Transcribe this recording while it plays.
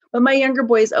But my younger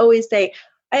boys always say,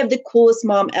 I have the coolest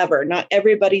mom ever. Not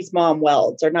everybody's mom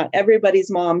welds, or not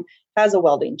everybody's mom has a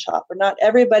welding shop, or not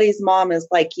everybody's mom is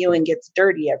like you and gets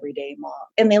dirty every day, mom.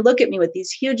 And they look at me with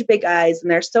these huge big eyes and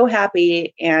they're so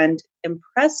happy and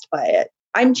impressed by it.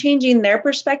 I'm changing their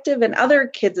perspective and other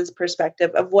kids'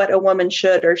 perspective of what a woman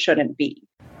should or shouldn't be.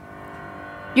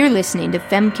 You're listening to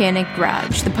Femcanic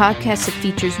Garage, the podcast that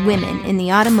features women in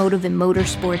the automotive and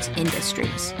motorsports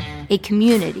industries. A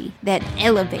community that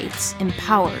elevates,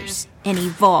 empowers, and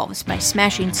evolves by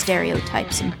smashing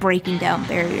stereotypes and breaking down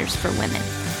barriers for women.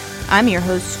 I'm your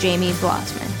host, Jamie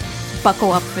Blosman.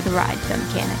 Buckle up for the ride,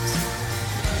 Femcanics.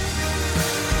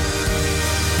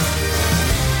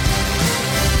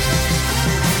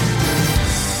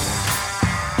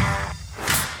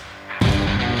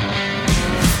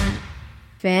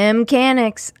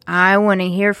 Femcanics, I want to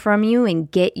hear from you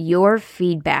and get your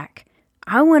feedback.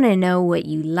 I want to know what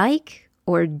you like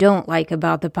or don't like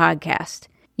about the podcast.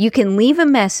 You can leave a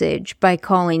message by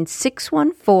calling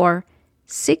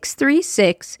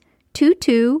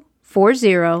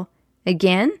 614-636-2240.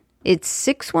 Again, it's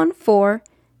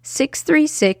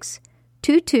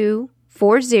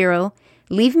 614-636-2240.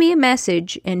 Leave me a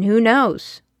message and who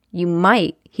knows, you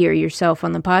might hear yourself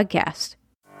on the podcast.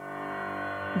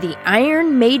 The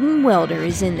Iron Maiden welder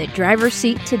is in the driver's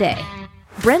seat today.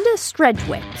 Brenda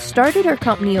Stredwick started her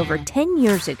company over 10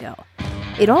 years ago.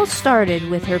 It all started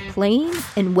with her playing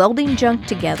and welding junk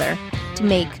together to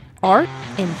make art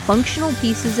and functional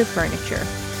pieces of furniture.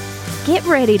 Get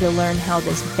ready to learn how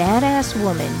this badass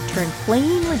woman turned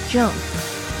playing with junk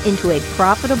into a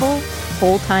profitable,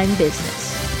 full-time business.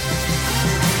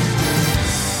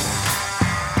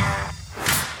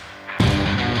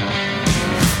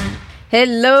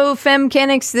 Hello,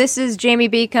 Femcanics. This is Jamie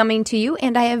B coming to you,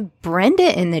 and I have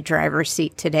Brenda in the driver's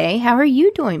seat today. How are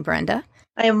you doing, Brenda?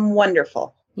 I am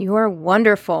wonderful. You are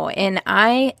wonderful, and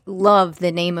I love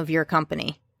the name of your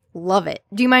company. Love it.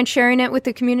 Do you mind sharing it with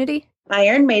the community?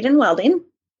 Iron Maiden Welding.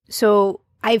 So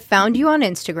I found you on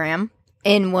Instagram,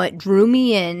 and what drew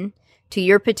me in to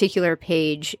your particular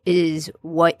page is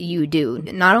what you do.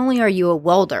 Not only are you a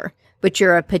welder, but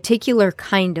you're a particular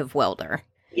kind of welder.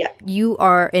 Yeah. You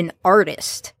are an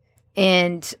artist.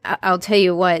 And I'll tell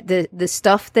you what, the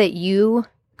stuff that you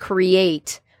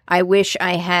create, I wish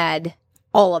I had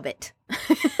all of it.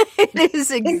 It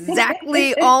is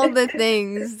exactly all the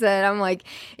things that I'm like,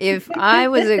 if I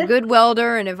was a good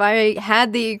welder and if I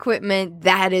had the equipment,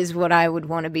 that is what I would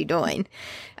want to be doing.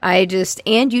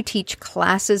 And you teach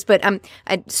classes, but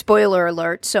spoiler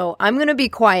alert. So I'm going to be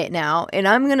quiet now and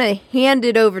I'm going to hand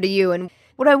it over to you. And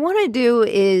what I want to do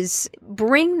is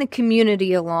bring the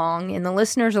community along and the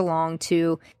listeners along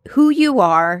to who you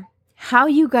are, how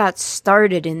you got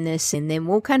started in this, and then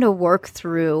we'll kind of work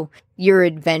through your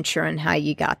adventure and how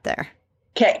you got there.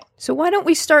 Okay. So why don't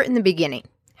we start in the beginning?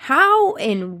 How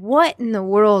and what in the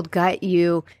world got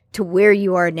you to where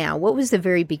you are now? What was the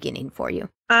very beginning for you?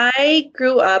 I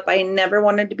grew up, I never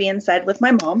wanted to be inside with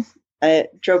my mom.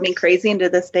 It drove me crazy, and to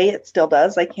this day it still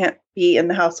does. I can't be in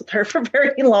the house with her for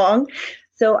very long.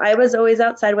 So I was always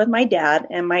outside with my dad,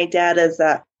 and my dad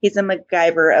he's a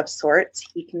MacGyver of sorts.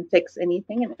 He can fix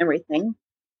anything and everything.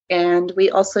 And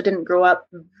we also didn't grow up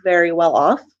very well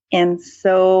off. And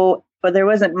so, but there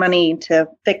wasn't money to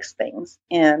fix things.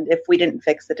 And if we didn't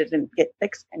fix it, it didn't get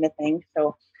fixed kind of thing.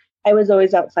 So I was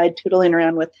always outside tootling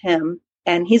around with him.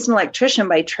 And he's an electrician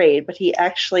by trade, but he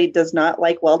actually does not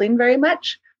like welding very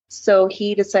much. So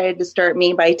he decided to start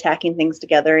me by tacking things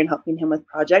together and helping him with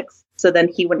projects. So then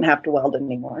he wouldn't have to weld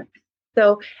anymore.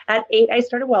 So at 8, I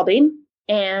started welding.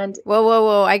 And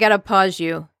Whoa. I got to pause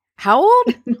you. How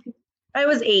old? I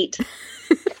was 8.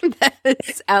 That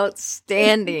is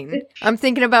outstanding. I'm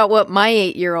thinking about what my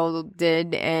 8-year-old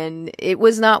did, and it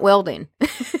was not welding.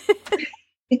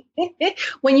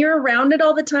 When you're around it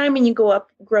all the time and you grow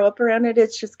up around it,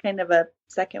 it's just kind of a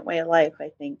second way of life, I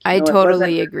think. I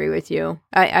totally agree with you.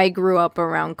 I grew up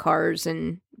around cars,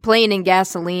 and playing in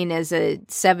gasoline as a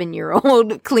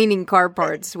 7-year-old cleaning car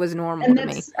parts was normal to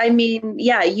me. I mean,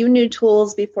 yeah, you knew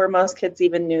tools before most kids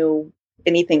even knew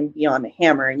anything beyond a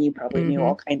hammer, and you probably knew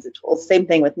all kinds of tools. Same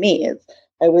thing with me. Is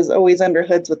I was always under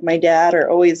hoods with my dad, or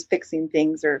always fixing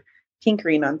things or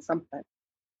tinkering on something.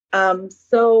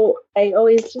 So I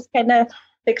always just kind of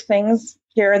fix things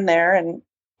here and there. And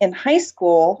in high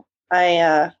school,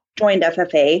 I joined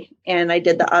FFA, and I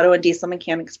did the auto and diesel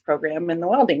mechanics program in the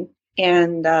welding.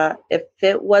 And if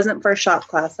it wasn't for shop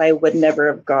class, I would never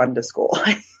have gone to school.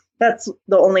 That's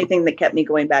the only thing that kept me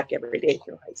going back every day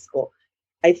through high school.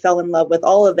 I fell in love with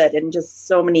all of it, and just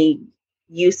so many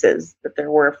uses that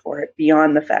there were for it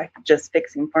beyond the fact of just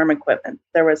fixing farm equipment.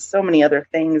 There was so many other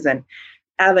things and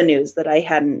avenues that I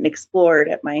hadn't explored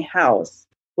at my house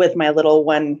with my little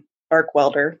one arc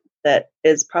welder that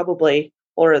is probably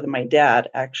older than my dad,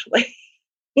 actually,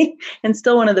 and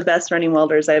still one of the best running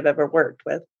welders I've ever worked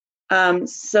with.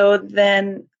 So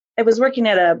then I was working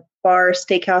at a bar,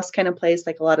 steakhouse kind of place,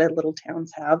 like a lot of little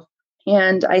towns have.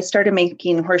 And I started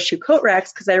making horseshoe coat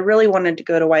racks because I really wanted to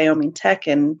go to Wyoming Tech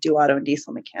and do auto and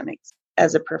diesel mechanics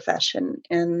as a profession.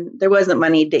 And there wasn't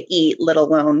money to eat, let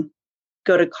alone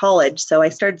go to college. So I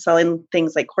started selling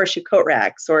things like horseshoe coat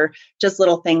racks or just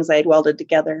little things I'd welded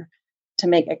together to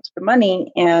make extra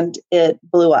money. And it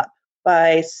blew up.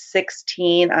 By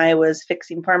 16, I was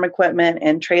fixing farm equipment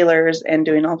and trailers and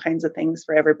doing all kinds of things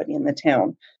for everybody in the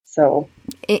town. So,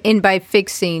 and by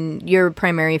fixing, your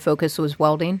primary focus was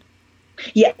welding?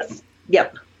 Yes.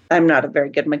 Yep. I'm not a very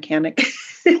good mechanic.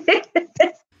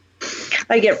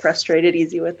 I get frustrated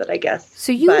easy with it, I guess.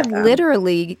 So you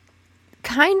literally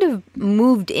kind of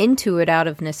moved into it out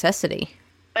of necessity.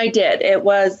 I did. It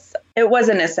was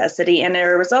a necessity, and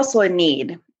there was also a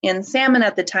need. In Salmon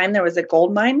at the time, there was a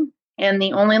gold mine, and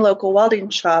the only local welding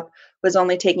shop was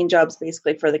only taking jobs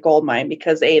basically for the gold mine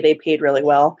because they paid really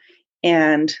well,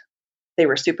 and they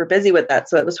were super busy with that.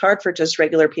 So it was hard for just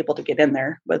regular people to get in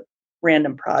there with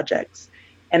random projects.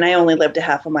 And I only lived a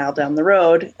half a mile down the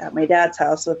road at my dad's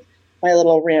house with my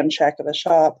little ramshack of a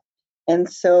shop.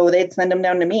 And so they'd send them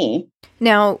down to me.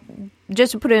 Now,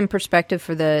 just to put it in perspective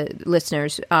for the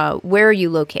listeners, where are you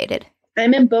located?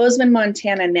 I'm in Bozeman,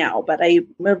 Montana now, but I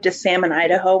moved to Salmon,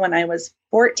 Idaho when I was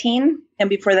 14. And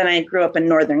before then, I grew up in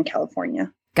Northern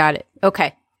California. Got it.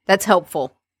 Okay. That's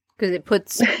helpful because it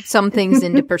puts some things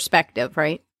into perspective,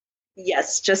 right?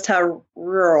 Yes, just how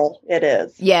rural it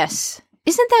is. Yes.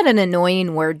 Isn't that an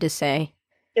annoying word to say?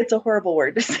 It's a horrible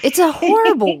word to say. It's a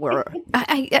horrible word.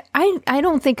 I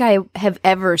don't think I have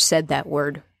ever said that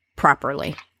word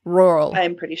properly. Rural.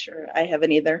 I'm pretty sure I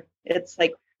haven't either. It's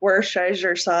like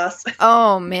Worcestershire sauce.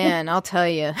 Oh, man, I'll tell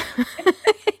you.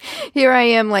 Here I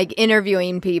am, like,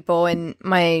 interviewing people, and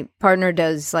my partner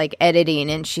does, like,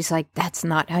 editing, and she's like, that's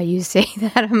not how you say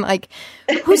that. I'm like,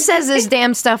 who says this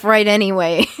damn stuff right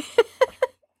anyway?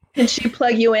 Can she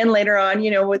plug you in later on,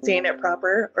 with saying it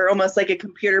proper, or almost like a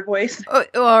computer voice?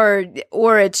 Or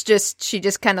it's just, she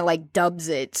just kind of, like, dubs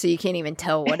it, so you can't even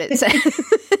tell what it says.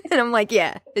 And I'm like,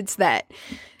 yeah, it's that.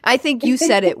 I think you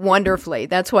said it wonderfully.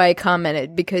 That's why I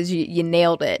commented, because you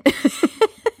nailed it.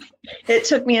 It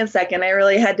took me a second. I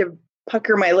really had to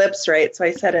pucker my lips right, so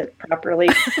I said it properly.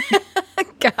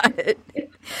 Got it.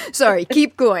 Sorry,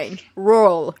 keep going.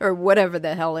 Rural, or whatever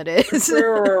the hell it is.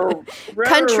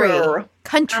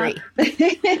 Country.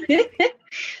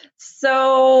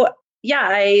 So,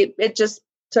 yeah, it just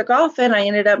took off, and I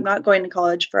ended up not going to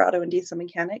college for auto and diesel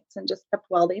mechanics and just kept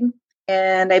welding.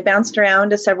 And I bounced around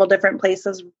to several different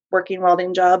places working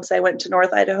welding jobs. I went to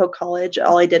North Idaho College.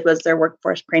 All I did was their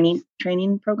workforce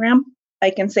training program. I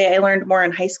can say I learned more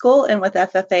in high school and with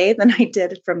FFA than I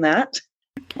did from that.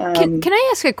 Can I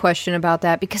ask a question about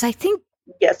that? Because I think...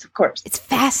 Yes, of course. It's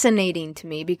fascinating to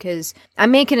me because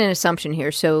I'm making an assumption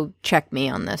here, so check me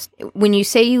on this. When you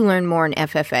say you learned more in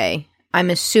FFA, I'm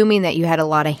assuming that you had a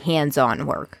lot of hands-on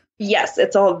work. Yes,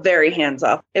 it's all very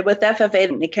hands-off. With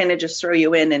FFA, they kind of just throw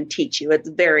you in and teach you. It's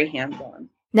very hands-on.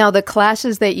 Now, the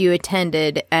classes that you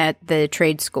attended at the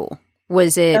trade school,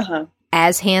 was it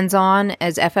as hands-on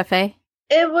as FFA?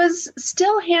 It was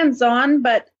still hands-on,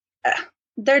 but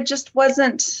there just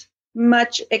wasn't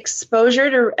much exposure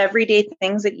to everyday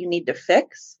things that you need to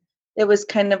fix. It was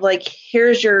kind of like,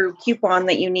 here's your coupon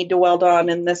that you need to weld on,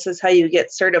 and this is how you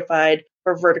get certified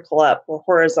for vertical up or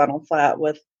horizontal flat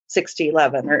with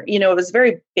 6011, or, it was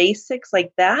very basics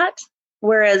like that.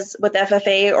 Whereas with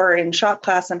FFA or in shop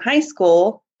class in high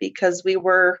school, because we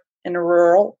were in a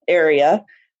rural area,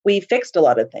 we fixed a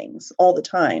lot of things all the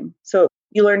time. So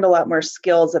you learned a lot more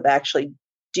skills of actually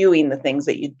doing the things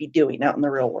that you'd be doing out in the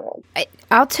real world.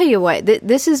 I'll tell you what,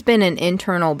 this has been an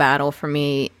internal battle for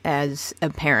me as a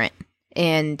parent.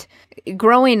 And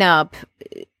growing up,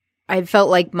 I felt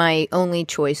like my only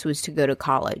choice was to go to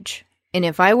college. And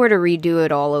if I were to redo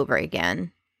it all over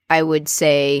again, I would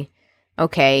say,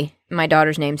 okay, my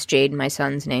daughter's name's Jade, my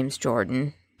son's name's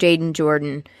Jordan. Jade and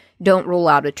Jordan, don't rule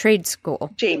out a trade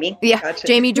school. Jamie. Yeah, gotcha.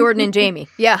 Jamie, Jordan, and Jamie.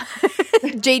 Yeah.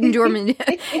 Jade and Jordan.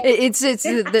 It's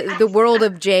the world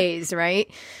of J's,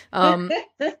 right?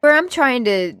 Where I'm trying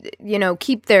to,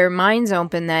 keep their minds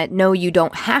open that, no, you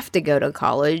don't have to go to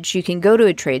college. You can go to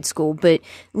a trade school. But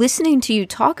listening to you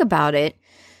talk about it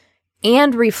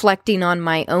and reflecting on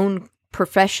my own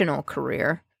professional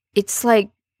career, it's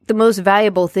like the most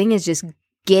valuable thing is just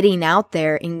getting out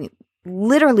there and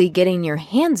literally getting your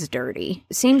hands dirty.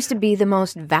 It seems to be the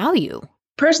most value.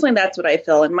 personally, that's what I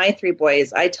feel. And my 3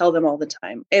 boys, I tell them all the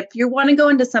time, if you want to go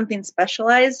into something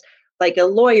specialized, like a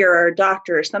lawyer or a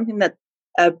doctor or something that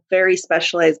a very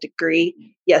specialized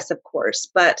degree, yes, of course.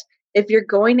 But if you're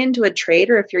going into a trade,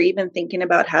 or if you're even thinking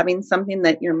about having something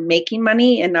that you're making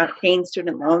money and not paying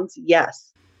student loans,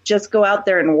 yes, just go out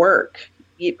there and work.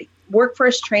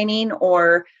 Workforce training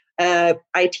or a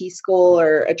IT school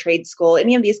or a trade school,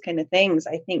 any of these kind of things,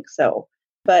 I think so.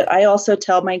 But I also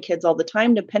tell my kids all the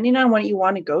time, depending on what you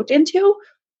want to go into,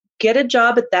 get a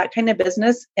job at that kind of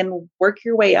business and work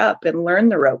your way up and learn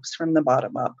the ropes from the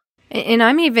bottom up. And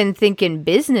I'm even thinking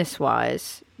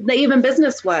business-wise. Even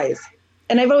business-wise.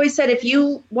 And I've always said, if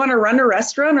you want to run a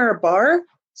restaurant or a bar,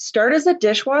 start as a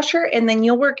dishwasher, and then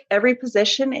you'll work every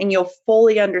position and you'll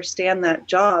fully understand that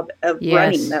job of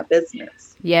running that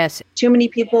business. Yes. Too many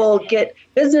people get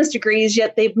business degrees,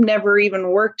 yet they've never even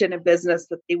worked in a business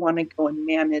that they want to go and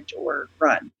manage or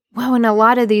run. Well, and a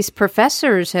lot of these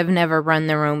professors have never run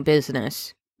their own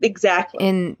business. Exactly.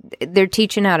 And they're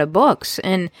teaching out of books.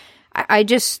 And I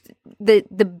just, the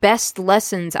best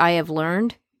lessons I have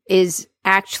learned is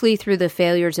actually through the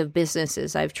failures of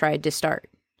businesses I've tried to start.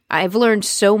 I've learned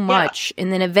so much,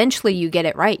 and then eventually you get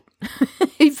it right.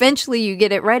 Eventually you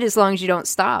get it right as long as you don't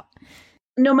stop.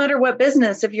 No matter what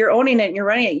business, if you're owning it and you're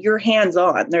running it, you're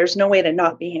hands-on. There's no way to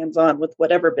not be hands-on with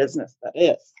whatever business that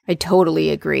is. I totally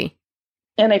agree.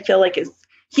 And I feel like as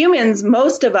humans,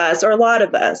 most of us, or a lot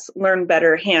of us, learn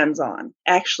better hands-on,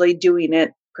 actually doing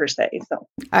it per se. So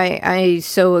I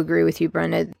so agree with you,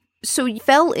 Brenda. So you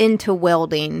fell into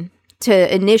welding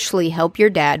to initially help your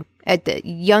dad at the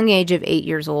young age of 8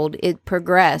 years old. It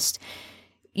progressed.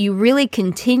 You really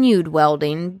continued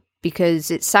welding because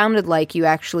it sounded like you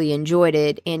actually enjoyed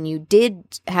it, and you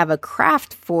did have a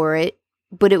craft for it,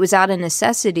 but it was out of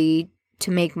necessity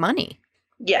to make money.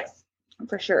 Yes,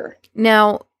 for sure.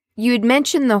 Now, you had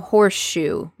mentioned the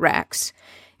horseshoe racks,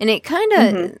 and it kind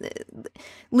of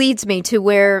leads me to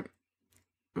where,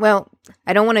 well,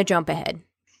 I don't want to jump ahead.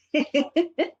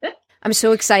 I'm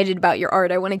so excited about your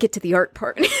art. I want to get to the art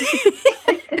part.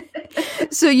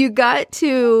 So you got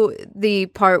to the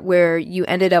part where you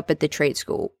ended up at the trade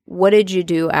school. What did you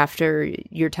do after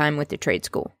your time with the trade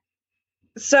school?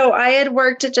 So I had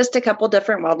worked at just a couple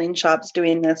different welding shops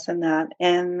doing this and that.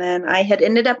 And then I had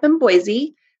ended up in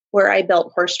Boise, where I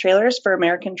built horse trailers for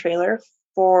American Trailer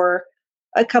for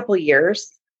a couple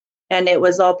years. And it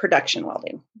was all production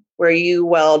welding, where you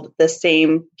weld the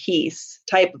same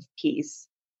type of piece,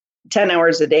 10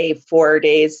 hours a day, 4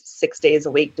 days, 6 days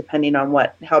a week, depending on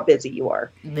how busy you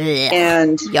are. Blech,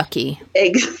 and yucky.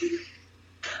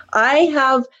 I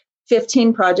have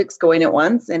 15 projects going at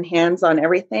once and hands on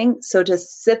everything. So to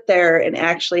sit there and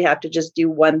actually have to just do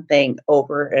one thing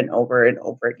over and over and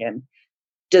over again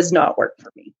does not work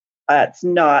for me. It's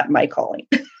not my calling.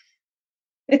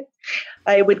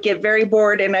 I would get very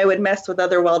bored, and I would mess with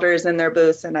other welders in their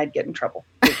booths, and I'd get in trouble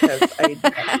because I'm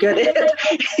good at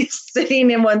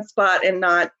sitting in one spot and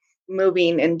not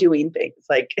moving and doing things.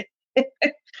 Like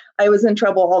I was in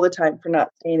trouble all the time for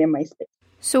not staying in my space.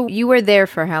 So you were there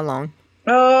for how long?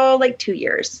 Oh, like 2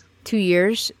 years. 2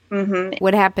 years? Mm-hmm.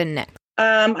 What happened next?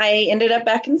 I ended up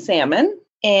back in Salmon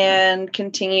and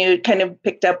continued, kind of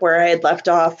picked up where I had left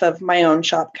off of my own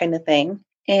shop kind of thing.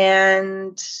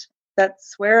 And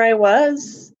that's where I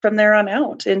was from there on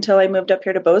out until I moved up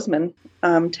here to Bozeman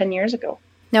 10 years ago.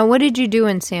 Now, what did you do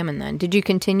in Salmon then? Did you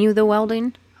continue the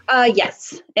welding?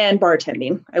 Yes, and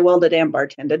bartending. I welded and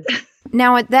bartended.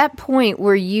 Now, at that point,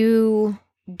 were you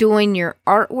doing your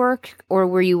artwork, or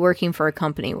were you working for a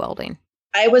company welding?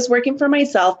 I was working for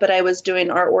myself, but I was doing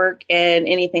artwork and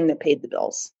anything that paid the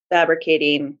bills.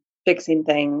 Fabricating, fixing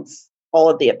things, all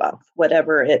of the above,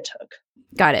 whatever it took.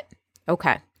 Got it.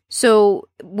 Okay. So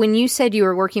when you said you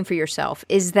were working for yourself,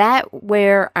 is that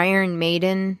where Iron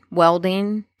Maiden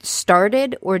welding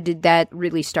started, or did that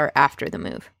really start after the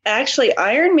move? Actually,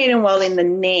 Iron Maiden welding, the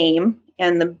name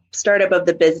and the startup of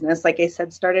the business, like I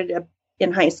said, started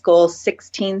in high school,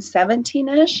 16,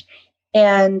 17-ish.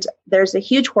 And there's a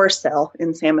huge horse sale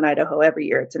in Salmon, Idaho every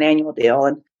year. It's an annual deal,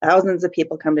 and thousands of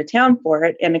people come to town for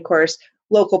it. And of course,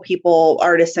 local people,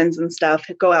 artisans and stuff,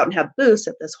 go out and have booths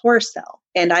at this horse sale.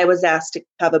 And I was asked to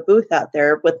have a booth out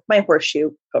there with my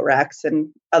horseshoe coat racks and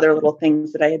other little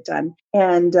things that I had done.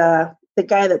 And the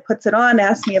guy that puts it on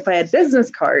asked me if I had business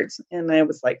cards. And I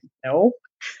was like, no.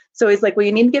 So he's like, well,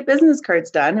 you need to get business cards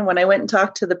done. And when I went and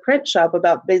talked to the print shop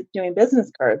about doing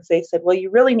business cards, they said, well, you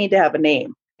really need to have a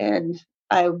name. And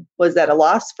I was at a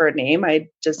loss for a name.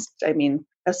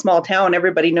 A small town,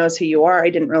 everybody knows who you are. I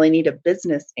didn't really need a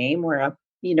business name or a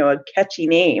catchy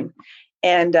name.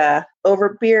 And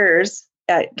over beers,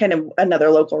 at kind of another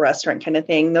local restaurant kind of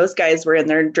thing. Those guys were in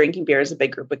there drinking beers, a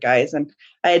big group of guys. And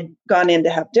I had gone in to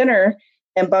have dinner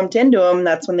and bumped into them.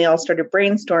 That's when they all started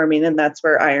brainstorming. And that's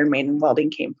where Iron Maiden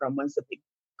welding came from, was a big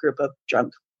group of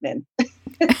drunk men.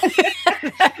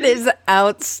 That is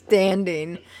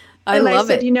outstanding. I love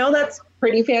it. That's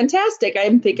pretty fantastic. I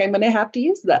think I'm going to have to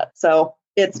use that. So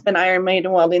it's been Iron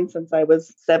Maiden welding since I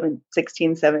was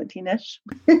 16, 17-ish.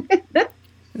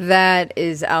 That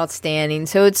is outstanding.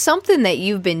 So it's something that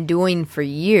you've been doing for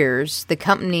years. The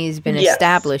company's been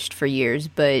established for years,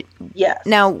 but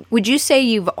now, would you say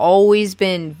you've always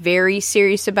been very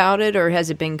serious about it, or has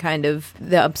it been kind of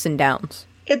the ups and downs?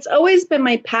 It's always been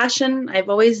my passion. I've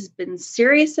always been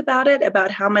serious about it,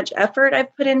 about how much effort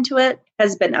I've put into it.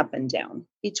 Has been up and down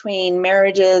between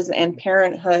marriages and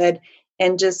parenthood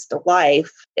and just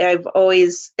life. It's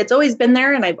always been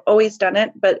there, and I've always done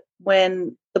it. But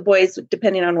when the boys,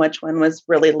 depending on which one was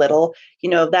really little,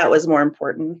 that was more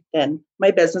important than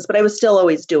my business, but I was still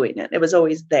always doing it. It was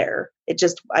always there.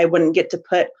 I wouldn't get to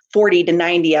put 40 to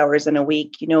 90 hours in a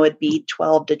week. It'd be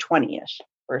 12 to 20-ish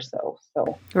or so.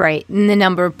 Right. And the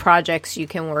number of projects you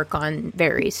can work on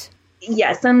varies.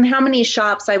 Yes. And how many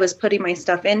shops I was putting my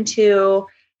stuff into,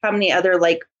 how many other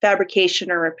like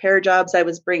fabrication or repair jobs I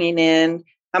was bringing in,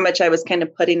 how much I was kind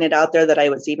of putting it out there that I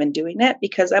was even doing it.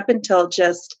 Because up until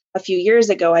just a few years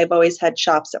ago, I've always had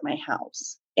shops at my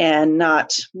house and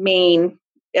not main,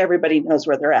 everybody knows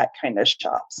where they're at kind of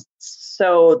shops.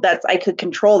 So I could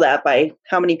control that by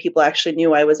how many people actually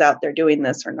knew I was out there doing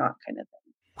this or not kind of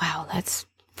thing. Wow, that's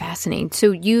fascinating.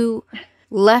 So you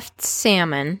left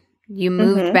Salmon, you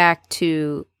moved back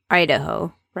to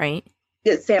Idaho, right?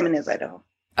 Salmon is Idaho.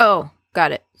 Oh,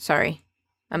 got it. Sorry.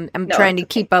 I'm trying to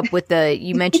keep up with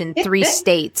you mentioned 3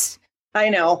 states. I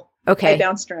know. Okay. I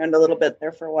bounced around a little bit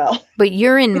there for a while. But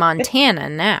you're in Montana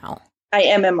now. I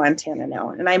am in Montana now.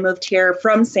 And I moved here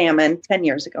from Salmon 10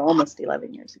 years ago, almost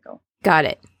 11 years ago. Got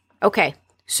it. Okay.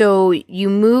 So you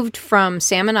moved from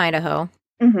Salmon, Idaho.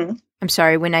 Mm-hmm. I'm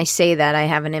sorry. When I say that, I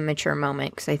have an immature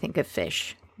moment because I think of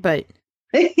fish. But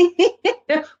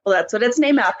well, that's what it's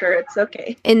named after. It's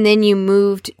okay. And then you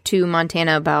moved to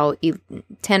Montana about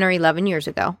 10 or 11 years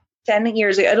ago. 10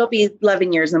 years ago. It'll be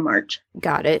 11 years in March.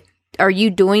 Got it. Are you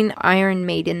doing Iron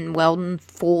Maiden welding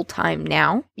full time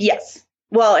now? Yes.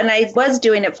 Well, and I was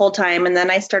doing it full time, and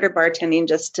then I started bartending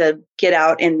just to get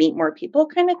out and meet more people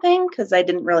kind of thing, because I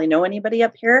didn't really know anybody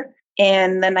up here.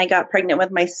 And then I got pregnant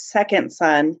with my second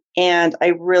son, and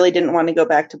I really didn't want to go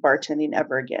back to bartending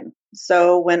ever again.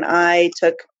 So when I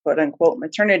took quote unquote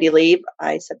maternity leave,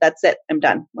 I said, that's it. I'm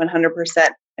done. 100%.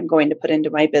 I'm going to put into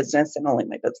my business and only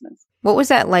my business. What was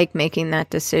that like making that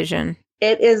decision?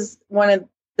 It is one of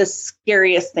the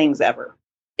scariest things ever.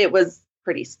 It was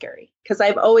pretty scary because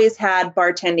I've always had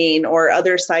bartending or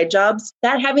other side jobs.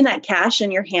 That having that cash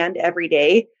in your hand every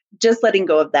day, just letting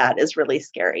go of that is really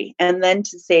scary. And then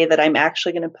to say that I'm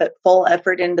actually going to put full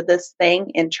effort into this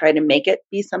thing and try to make it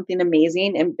be something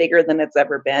amazing and bigger than it's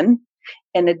ever been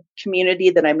in a community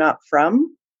that I'm not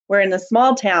from, where in a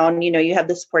small town, you have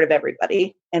the support of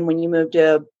everybody. And when you move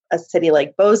to a city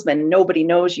like Bozeman, nobody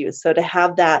knows you. So to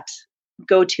have that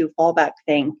go-to fallback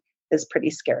thing is pretty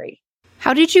scary.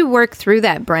 How did you work through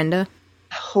that, Brenda?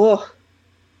 Oh,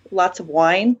 lots of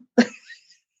wine.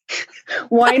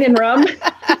 Wine and rum.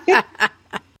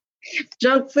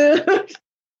 Junk food.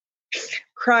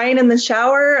 Crying in the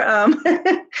shower.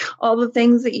 All the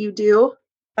things that you do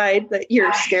hide that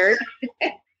you're scared.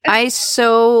 I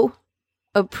so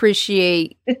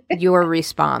appreciate your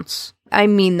response. I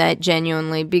mean that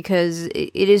genuinely, because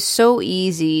it is so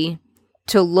easy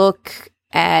to look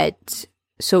at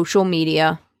social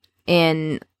media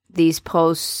and these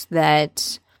posts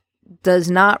that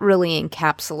does not really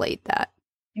encapsulate that.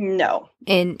 No.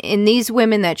 And these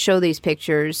women that show these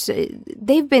pictures,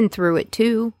 they've been through it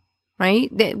too, right?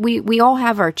 We all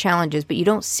have our challenges, but you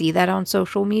don't see that on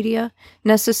social media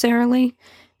necessarily.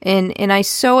 And I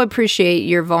so appreciate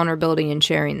your vulnerability in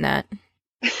sharing that.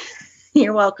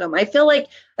 You're welcome. I feel like,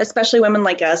 especially women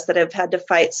like us that have had to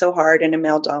fight so hard in a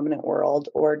male-dominant world,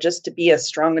 or just to be a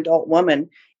strong adult woman,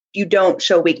 you don't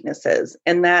show weaknesses.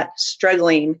 And that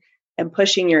struggling and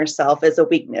pushing yourself is a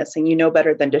weakness. And you know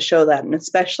better than to show that. And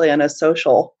especially on a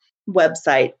social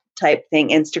website type thing,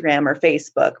 Instagram or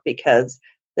Facebook, because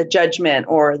the judgment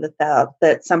or the thought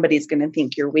that somebody's going to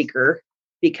think you're weaker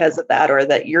because of that, or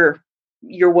that your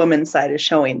woman's side is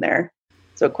showing there.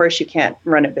 So of course you can't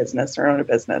run a business or own a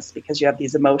business because you have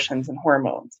these emotions and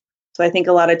hormones. So I think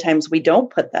a lot of times we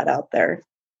don't put that out there.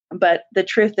 But the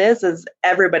truth is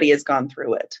everybody has gone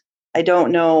through it. I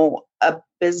don't know a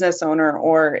business owner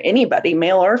or anybody,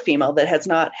 male or female, that has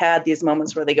not had these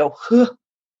moments where they go, huh,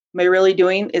 Am I really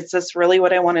is this really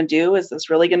what I want to do? Is this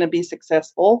really going to be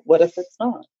successful? What if it's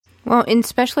not? Well, and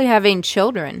especially having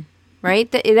children, right?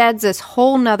 It adds this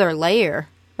whole nother layer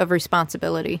of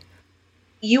responsibility.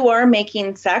 You are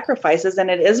making sacrifices, and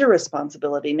it is a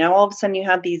responsibility. Now, all of a sudden, you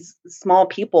have these small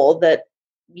people that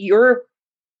you're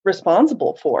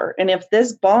responsible for. And if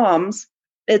this bombs,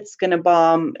 it's going to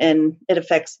bomb and it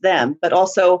affects them. But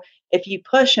also, if you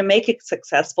push and make it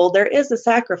successful, there is a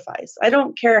sacrifice. I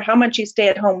don't care how much you stay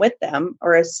at home with them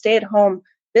or a stay-at-home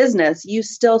business, you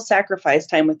still sacrifice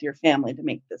time with your family to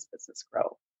make this business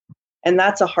grow. And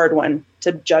that's a hard one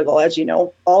to juggle, as you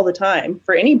know, all the time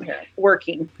for any parent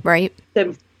working. Right.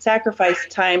 To sacrifice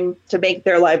time to make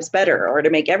their lives better or to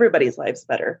make everybody's lives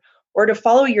better or to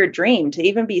follow your dream, to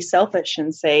even be selfish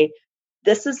and say,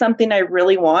 this is something I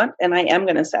really want, and I am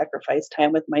going to sacrifice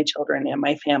time with my children and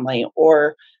my family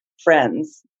or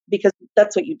friends, because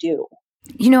that's what you do.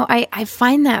 You know, I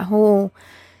find that whole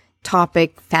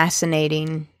topic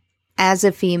fascinating as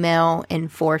a female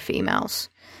and for females.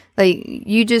 Like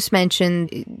you just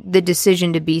mentioned the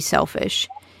decision to be selfish.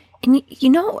 And you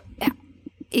know,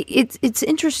 it's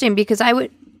interesting because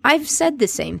I've said the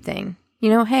same thing.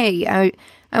 You know, hey,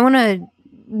 I want to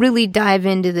really dive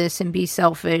into this and be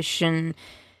selfish. And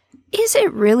is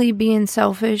it really being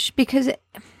selfish? Because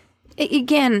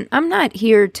again, I'm not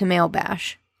here to male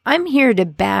bash. I'm here to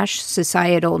bash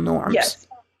societal norms. Yes.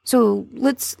 So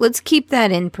let's keep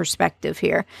that in perspective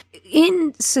here.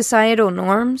 In societal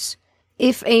norms,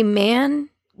 if a man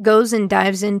goes and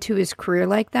dives into his career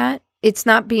like that, it's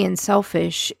not being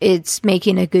selfish. It's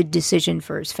making a good decision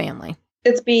for his family.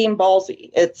 It's being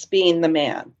ballsy. It's being the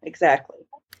man. Exactly.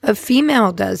 A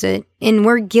female does it, and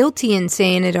we're guilty in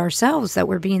saying it ourselves that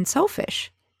we're being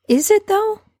selfish. Is it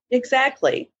though?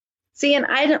 Exactly. See, and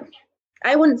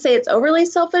I wouldn't say it's overly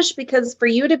selfish, because for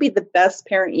you to be the best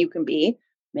parent you can be,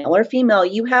 male or female,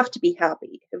 you have to be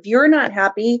happy. If you're not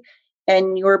happy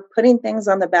and you're putting things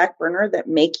on the back burner that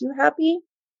make you happy,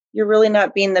 you're really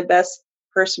not being the best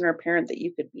person or parent that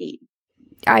you could be.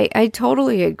 I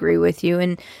totally agree with you.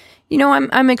 And, you know,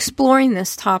 I'm exploring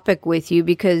this topic with you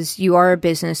because you are a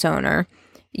business owner.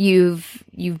 You've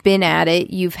been at it.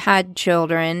 You've had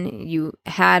children. You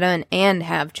had and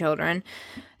have children.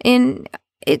 And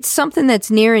it's something that's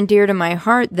near and dear to my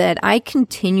heart that I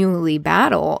continually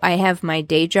battle. I have my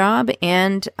day job,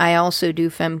 and I also do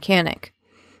Femcanic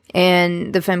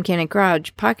and the Femcanic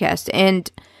Garage podcast.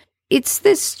 And it's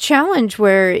this challenge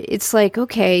where it's like,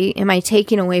 okay, am I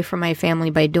taking away from my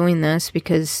family by doing this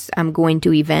because I'm going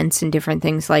to events and different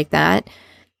things like that?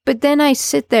 But then I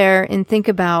sit there and think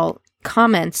about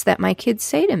comments that my kids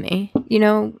say to me. You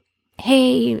know,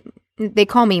 hey, they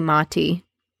call me Mati.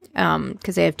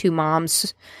 Because they have two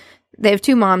moms. They have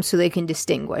two moms so they can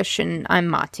distinguish, and I'm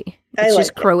Mati. It's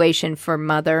just Croatian for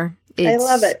mother. I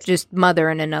love it. Just mother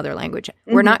in another language.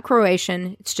 Mm-hmm. We're not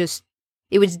Croatian. It's just,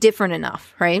 it was different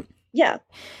enough, right? Yeah.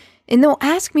 And they'll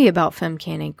ask me about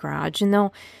Femcanic Garage, and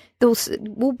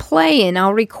we'll play, and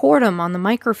I'll record them on the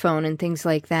microphone and things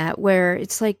like that, where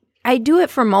it's like, I do it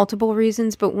for multiple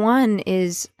reasons, but one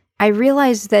is I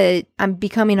realize that I'm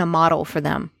becoming a model for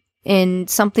them in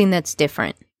something that's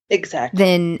different. Exactly.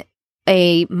 Than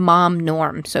a mom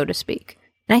norm, so to speak.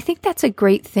 And I think that's a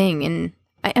great thing. And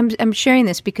I'm sharing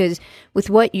this because with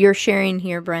what you're sharing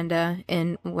here, Brenda,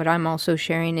 and what I'm also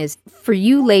sharing is for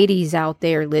you ladies out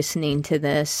there listening to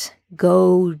this,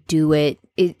 go do it.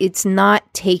 It's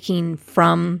not taking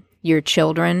from your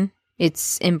children.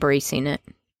 It's embracing it.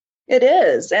 It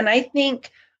is. And I think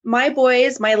my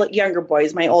younger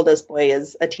boys, my oldest boy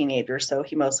is a teenager, so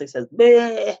he mostly says,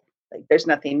 bleh. Like, there's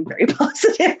nothing very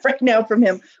positive right now from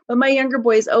him. But my younger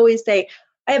boys always say,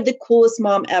 I have the coolest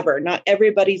mom ever. Not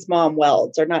everybody's mom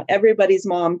welds, or not everybody's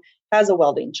mom has a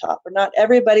welding shop, or not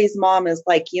everybody's mom is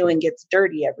like you and gets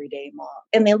dirty every day, mom.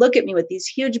 And they look at me with these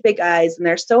huge, big eyes, and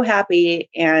they're so happy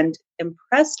and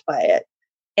impressed by it.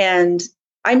 And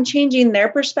I'm changing their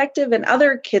perspective and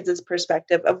other kids'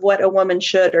 perspective of what a woman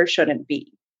should or shouldn't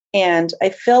be. And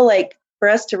I feel like for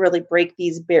us to really break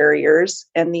these barriers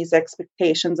and these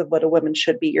expectations of what a woman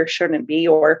should be or shouldn't be,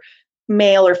 or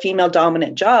male or female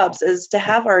dominant jobs, is to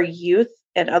have our youth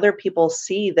and other people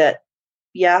see that,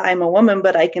 yeah, I'm a woman,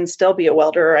 but I can still be a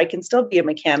welder, or I can still be a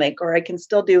mechanic, or I can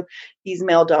still do these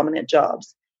male dominant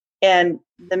jobs. And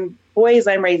the boys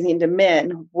I'm raising to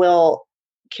men will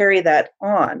carry that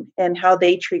on, and how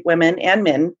they treat women and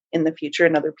men in the future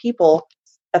and other people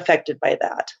affected by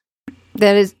that.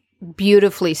 That is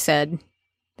beautifully said.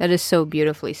 That is so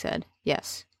beautifully said.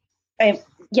 Yes.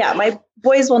 My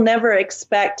boys will never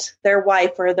expect their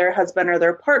wife or their husband or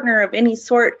their partner of any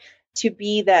sort to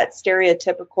be that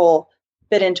stereotypical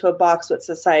fit into a box what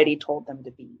society told them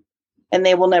to be. And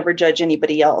they will never judge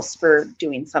anybody else for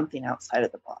doing something outside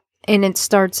of the box. And it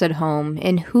starts at home.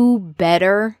 And who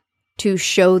better to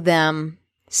show them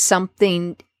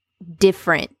something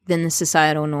different than the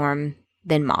societal norm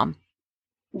than mom?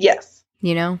 Yes.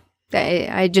 You know,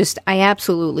 I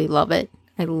absolutely love it.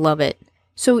 I love it.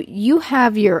 So you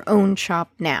have your own shop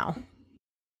now.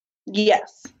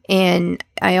 Yes. And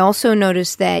I also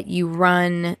noticed that you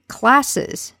run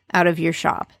classes out of your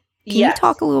shop. Can you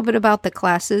talk a little bit about the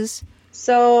classes?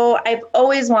 So I've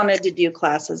always wanted to do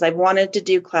classes. I've wanted to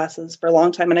do classes for a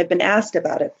long time, and I've been asked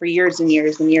about it for years and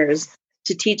years and years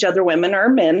to teach other women or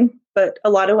men. But a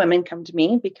lot of women come to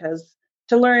me because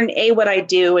to learn A, what I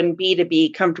do, and B, to be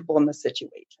comfortable in the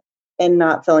situation and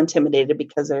not feel intimidated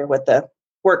because they're with the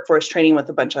workforce training with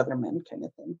a bunch of other men kind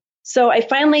of thing. So I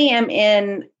finally am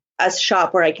in a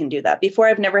shop where I can do that. Before,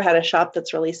 I've never had a shop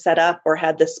that's really set up or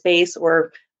had the space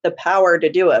or the power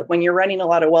to do it. When you're running a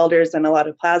lot of welders and a lot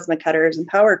of plasma cutters and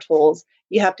power tools,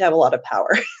 you have to have a lot of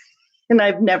power. And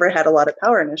I've never had a lot of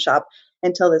power in a shop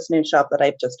until this new shop that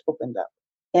I've just opened up.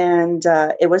 And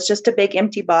it was just a big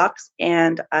empty box.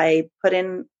 And I put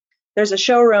in, there's a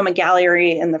showroom, a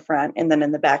gallery in the front, and then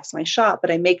in the back's my shop.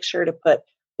 But I make sure to put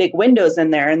big windows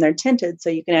in there, and they're tinted so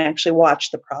you can actually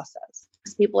watch the process.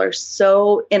 Because people are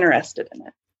so interested in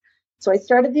it. So I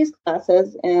started these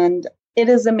classes, and it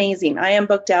is amazing. I am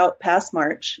booked out past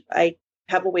March. I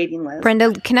have a waiting list.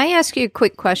 Brenda, can I ask you a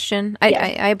quick question?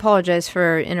 Yes. I apologize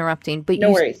for interrupting, but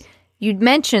no worries. You'd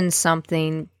mentioned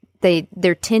something,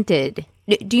 they're tinted.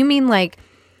 Do you mean like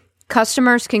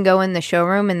customers can go in the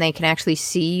showroom and they can actually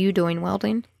see you doing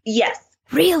welding? Yes.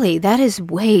 Really? That is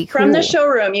way cool. From the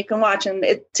showroom, you can watch, and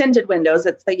it's tinted windows.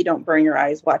 It's so you don't burn your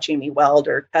eyes watching me weld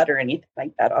or cut or anything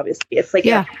like that, obviously. It's like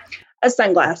a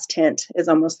sunglass tint is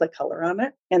almost the color on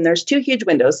it. And there's 2 huge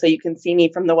windows, so you can see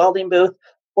me from the welding booth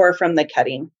or from the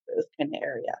cutting booth kind of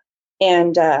area.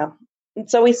 And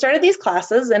so we started these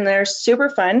classes, and they're super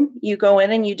fun. You go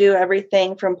in and you do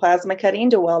everything from plasma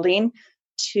cutting to welding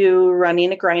to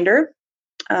running a grinder.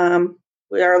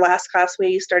 Our last class,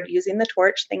 we started using the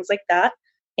torch, things like that.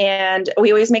 And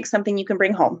we always make something you can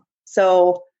bring home.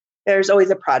 So there's always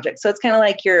a project. So it's kind of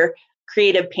like your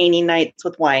creative painting nights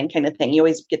with wine kind of thing. You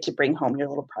always get to bring home your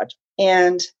little project.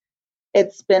 And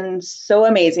it's been so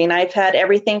amazing. I've had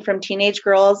everything from teenage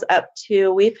girls up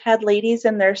to, we've had ladies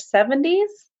in their 70s.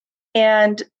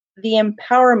 And the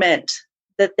empowerment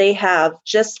that they have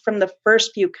just from the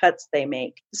first few cuts they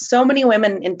make. So many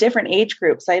women in different age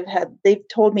groups they've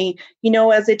told me,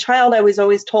 as a child, I was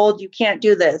always told you can't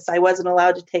do this. I wasn't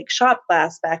allowed to take shop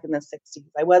class back in the 60s.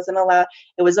 I wasn't allowed.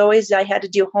 It was always, I had to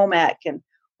do home ec,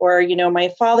 or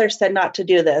my father said not to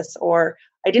do this, or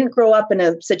I didn't grow up in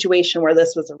a situation where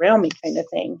this was around me kind of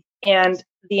thing. And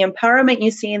the empowerment you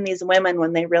see in these women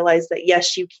when they realize that,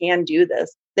 yes, you can do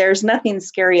this. There's nothing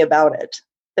scary about it.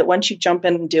 That once you jump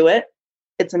in and do it,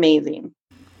 it's amazing.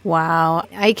 Wow.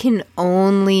 I can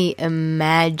only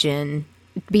imagine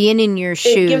being in your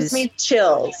shoes. It gives me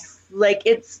chills. Like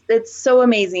it's so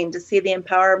amazing to see the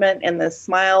empowerment and the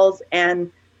smiles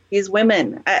and these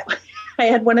women. I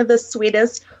had one of the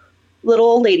sweetest little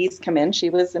old ladies come in. She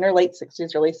was in her late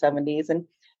 60s, early 70s. And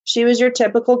she was your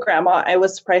typical grandma. I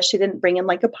was surprised she didn't bring in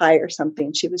like a pie or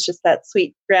something. She was just that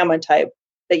sweet grandma type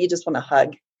that you just want to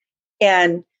hug.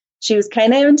 And she was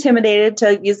kind of intimidated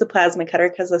to use the plasma cutter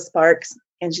because of sparks.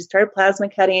 And she started plasma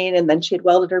cutting, and then she had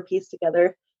welded her piece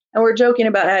together. And we're joking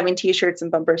about having T-shirts and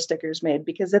bumper stickers made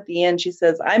because at the end she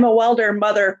says, "I'm a welder,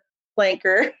 mother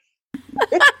flanker."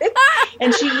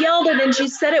 And she yelled it, and she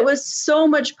said it was so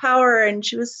much power, and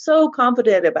she was so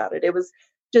confident about it. It was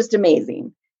just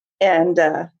amazing. And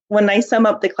when I sum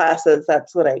up the classes,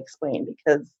 that's what I explain,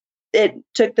 because it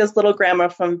took this little grandma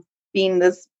from being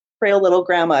this frail little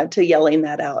grandma to yelling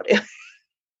that out.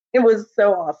 It was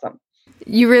so awesome.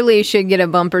 You really should get a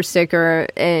bumper sticker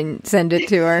and send it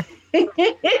to her.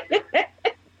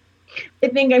 I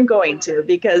think I'm going to,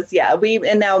 because I've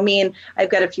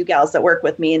got a few gals that work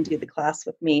with me and do the class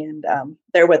with me, and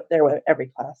they're with every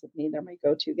class with me. They're my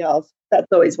go-to gals.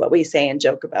 That's always what we say and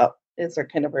joke about. Is our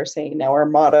kind of our saying now, our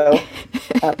motto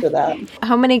after that.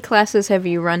 How many classes have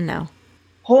you run now?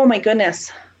 Oh my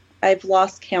goodness, I've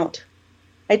lost count.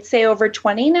 I'd say over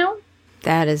 20 now.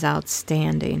 That is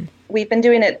outstanding. We've been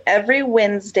doing it every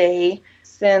Wednesday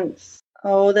since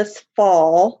this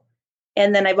fall.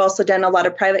 And then I've also done a lot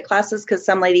of private classes because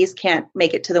some ladies can't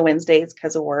make it to the Wednesdays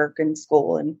because of work and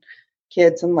school and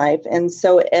kids and life. And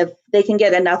so if they can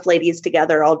get enough ladies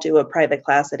together, I'll do a private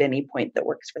class at any point that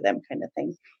works for them, kind of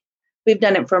thing. We've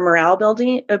done it for morale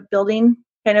building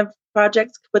kind of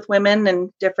projects with women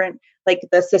and different like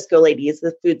the Cisco ladies,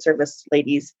 the food service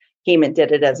ladies came and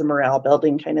did it as a morale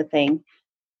building kind of thing.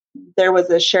 There was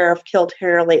a sheriff killed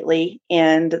here lately,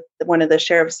 and one of the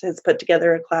sheriffs has put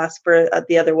together a class for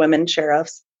the other women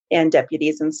sheriffs and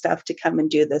deputies and stuff to come and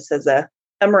do this as a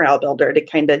morale builder to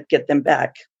kind of get them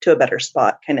back to a better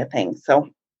spot kind of thing. So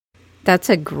that's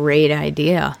a great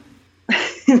idea.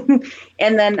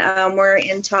 And then we're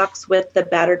in talks with the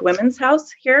Battered Women's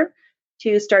House here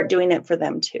to start doing it for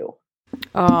them too.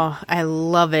 Oh, I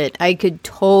love it. I could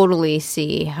totally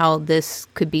see how this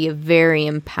could be a very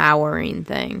empowering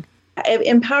thing.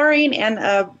 Empowering and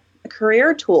a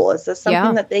career tool. Is this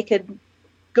something that they could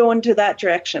go into that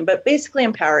direction? But basically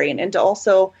empowering, and to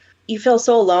also, you feel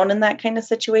so alone in that kind of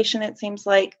situation, it seems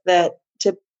like, that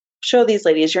to show these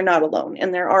ladies you're not alone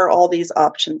and there are all these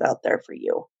options out there for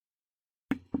you.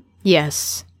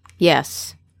 Yes.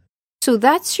 Yes. So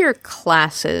that's your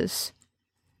classes.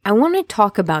 I want to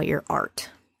talk about your art.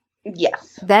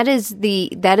 Yes. That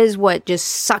is what just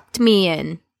sucked me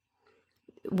in,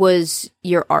 was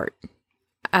your art.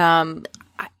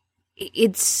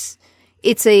 It's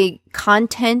a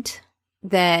content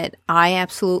that I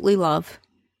absolutely love.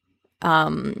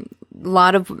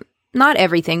 Lot of, not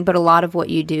everything, but a lot of what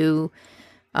you do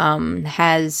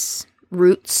has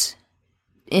roots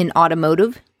in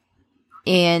automotive.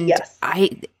 And yes.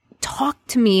 Talk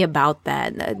to me about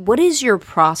that. What is your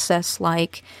process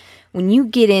like when you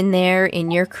get in there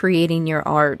and you're creating your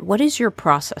art? What is your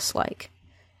process like?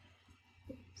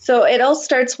 So it all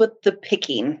starts with the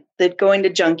picking, the going to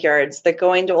junkyards, the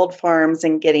going to old farms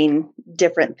and getting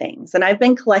different things. And I've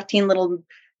been collecting little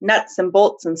nuts and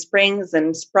bolts and springs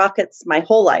and sprockets my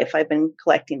whole life. I've been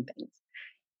collecting things.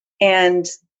 And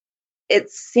it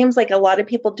seems like a lot of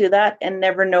people do that and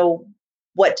never know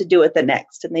what to do with it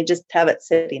next. And they just have it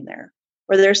sitting there.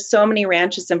 Or there's so many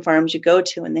ranches and farms you go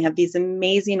to and they have these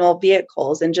amazing old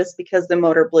vehicles. And just because the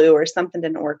motor blew or something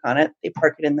didn't work on it, they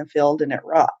park it in the field and it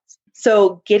rots.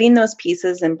 So getting those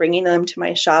pieces and bringing them to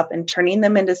my shop and turning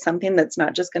them into something that's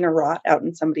not just going to rot out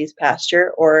in somebody's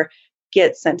pasture or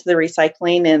get sent to the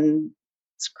recycling and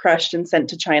it's crushed and sent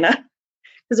to China.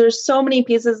 Because there's so many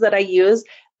pieces that I use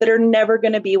that are never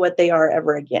going to be what they are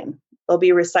ever again. They'll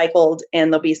be recycled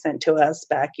and they'll be sent to us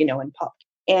back, in pop.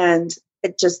 And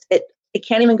it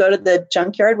can't even go to the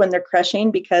junkyard when they're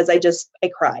crushing because I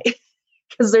cry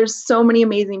because there's so many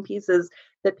amazing pieces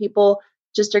that people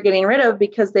just are getting rid of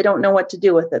because they don't know what to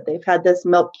do with it. They've had this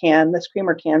milk can, this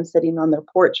creamer can sitting on their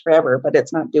porch forever, but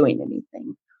it's not doing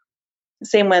anything.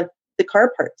 Same with the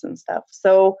car parts and stuff.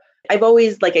 So I've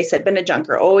always, like I said, been a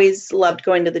junker, always loved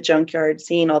going to the junkyard,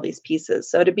 seeing all these pieces.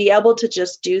 So to be able to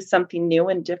just do something new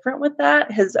and different with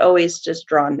that has always just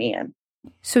drawn me in.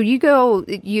 So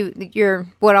you're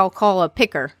what I'll call a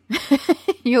picker.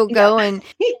 You'll go and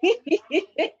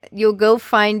you'll go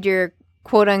find your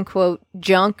quote unquote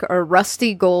junk or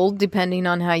rusty gold, depending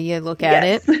on how you look at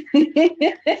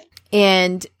it.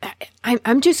 And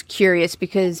I'm just curious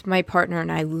because my partner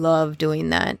and I love doing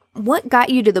that. What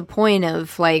got you to the point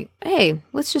of like, hey,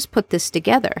 let's just put this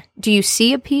together? Do you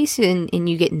see a piece and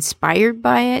you get inspired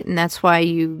by it? And that's why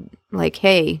you like,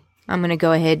 hey, I'm going to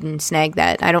go ahead and snag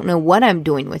that. I don't know what I'm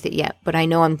doing with it yet, but I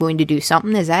know I'm going to do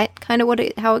something. Is that kind of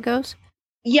how it goes?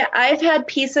 Yeah, I've had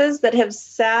pieces that have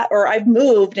sat, or I've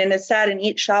moved and has sat in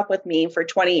each shop with me for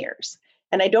 20 years.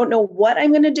 And I don't know what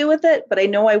I'm going to do with it, but I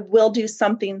know I will do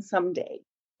something someday.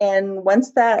 And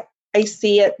once that I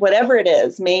see it, whatever it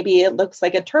is, maybe it looks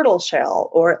like a turtle shell,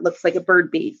 or it looks like a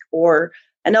bird beak, or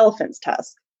an elephant's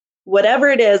tusk, whatever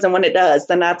it is. And when it does,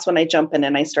 then that's when I jump in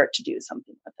and I start to do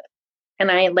something with it.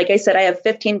 And like I said, I have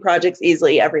 15 projects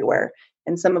easily everywhere.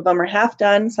 And some of them are half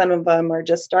done. Some of them are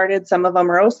just started. Some of them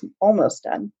are almost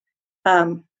done.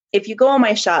 If you go on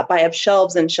my shop, I have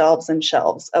shelves and shelves and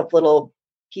shelves of little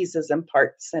pieces and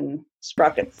parts and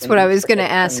sprockets. That's what I was going to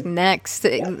ask next.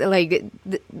 Yeah. Like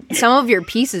some of your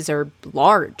pieces are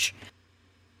large.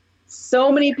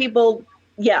 So many people,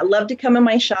 love to come in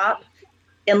my shop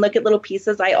and look at little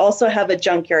pieces. I also have a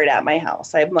junkyard at my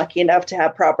house. I'm lucky enough to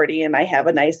have property and I have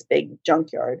a nice big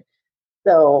junkyard.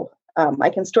 So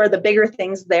I can store the bigger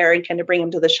things there and kind of bring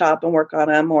them to the shop and work on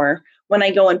them. Or when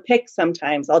I go and pick,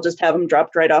 sometimes I'll just have them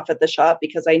dropped right off at the shop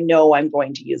because I know I'm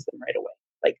going to use them right away.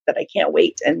 Like that I can't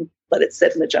wait and let it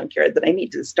sit in the junkyard, that I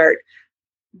need to start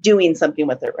doing something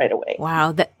with it right away.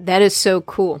 Wow, that is so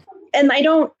cool. And I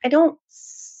don't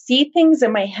see things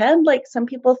in my head like some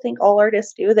people think all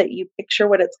artists do, that you picture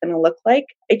what it's going to look like.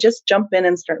 I just jump in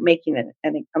and start making it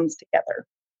and it comes together.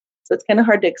 So it's kind of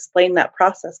hard to explain that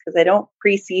process because I don't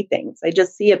pre-see things. I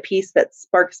just see a piece that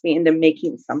sparks me into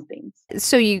making something.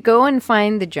 So you go and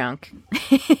find the junk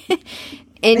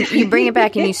And you bring it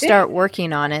back and you start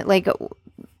working on it. Like,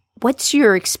 what's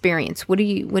your experience? What do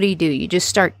you do? You just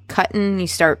start cutting, you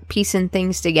start piecing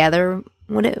things together.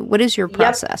 What is your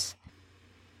process?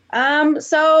 Yep.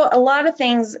 So a lot of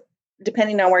things,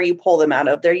 depending on where you pull them out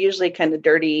of, they're usually kind of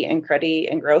dirty and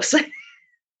cruddy and gross.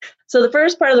 So the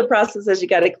first part of the process is you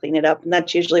got to clean it up, and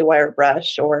that's usually wire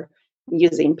brush or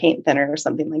using paint thinner or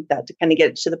something like that to kind of get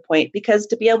it to the point. Because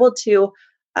to be able to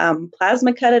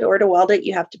plasma cut it or to weld it,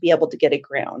 you have to be able to get it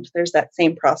ground. There's that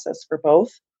same process for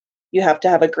both. You have to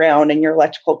have a ground, and your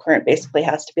electrical current basically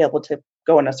has to be able to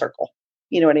go in a circle.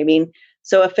 You know what I mean?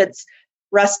 So if it's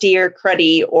rusty or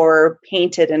cruddy or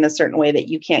painted in a certain way that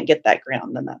you can't get that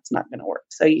ground, then that's not going to work.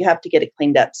 So you have to get it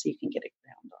cleaned up so you can get it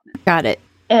ground on it. Got it.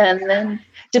 And then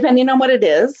depending on what it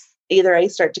is, either I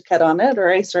start to cut on it or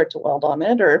I start to weld on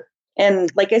it,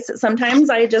 and like I said, sometimes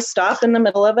I just stop in the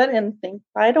middle of it and think,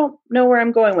 I don't know where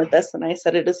I'm going with this. And I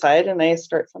set it aside and I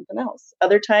start something else.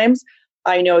 Other times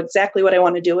I know exactly what I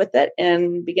want to do with it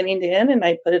and beginning to end, and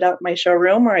I put it out in my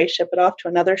showroom or I ship it off to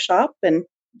another shop, and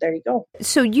there you go.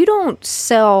 So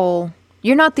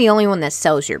you're not the only one that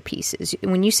sells your pieces.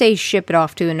 When you say ship it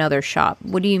off to another shop,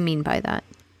 what do you mean by that?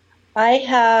 I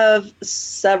have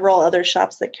several other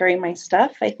shops that carry my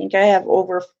stuff. I think I have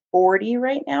over 40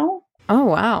 right now. Oh,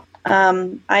 wow.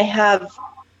 I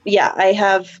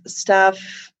have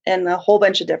stuff in a whole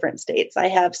bunch of different states. I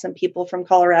have some people from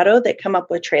Colorado that come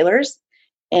up with trailers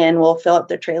and will fill up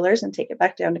their trailers and take it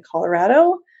back down to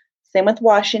Colorado. Same with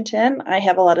Washington. I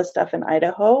have a lot of stuff in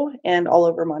Idaho and all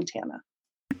over Montana.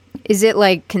 Is it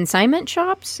like consignment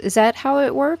shops? Is that how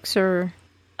it works, or?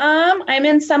 I'm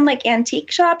in some like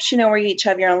antique shops, where you each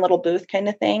have your own little booth kind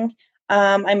of thing.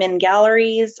 I'm in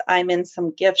galleries. I'm in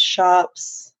some gift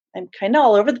shops. I'm kind of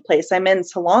all over the place. I'm in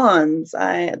salons.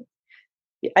 I'm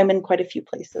in quite a few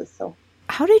places. So,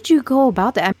 how did you go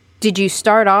about that? Did you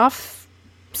start off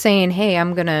saying, "Hey,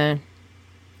 I'm gonna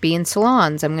be in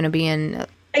salons. I'm gonna be in"?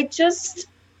 I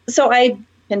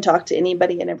can talk to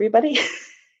anybody and everybody.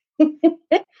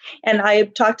 And I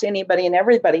talked to anybody and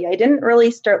everybody. I didn't really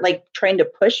start like trying to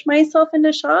push myself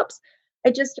into shops.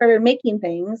 I just started making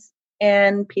things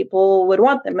and people would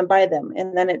want them and buy them.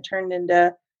 And then it turned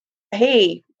into,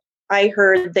 hey, I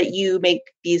heard that you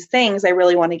make these things. I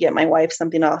really want to get my wife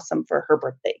something awesome for her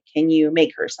birthday. Can you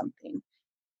make her something?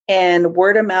 And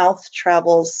word of mouth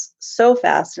travels so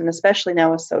fast. And especially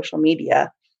now with social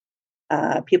media,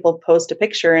 people post a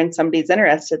picture and somebody's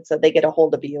interested, so they get a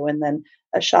hold of you. And then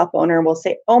a shop owner will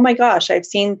say, oh my gosh, I've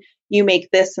seen you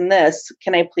make this and this.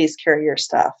 Can I please carry your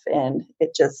stuff? And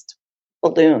it just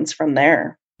balloons from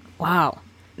there. Wow.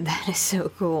 That is so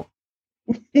cool.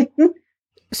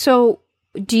 So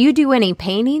do you do any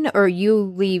painting, or you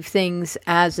leave things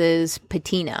as is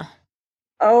patina?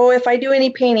 Oh, if I do any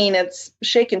painting, it's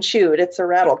shake and shoot. It's a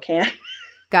rattle can.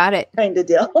 Got it. Kind of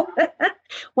deal.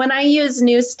 When I use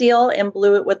new steel and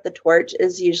glue it with the torch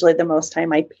is usually the most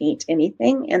time I paint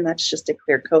anything. And that's just a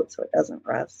clear coat so it doesn't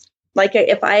rust. Like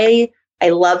I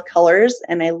love colors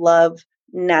and I love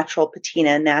natural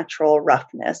patina, natural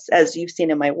roughness, as you've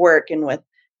seen in my work and with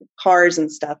cars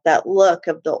and stuff, that look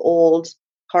of the old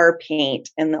car paint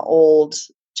and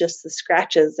just the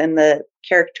scratches and the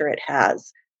character it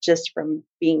has just from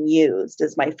being used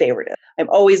is my favorite. I'm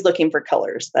always looking for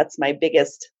colors. That's my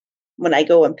biggest, when I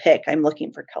go and pick, I'm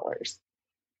looking for colors.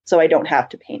 So I don't have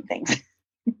to paint things.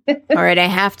 All right. I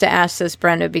have to ask this,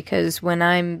 Brenda, because when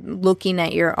I'm looking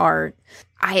at your art,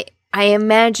 I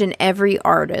imagine every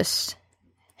artist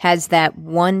has that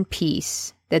one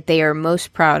piece that they are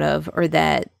most proud of, or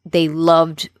that they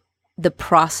loved the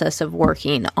process of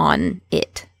working on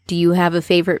it. Do you have a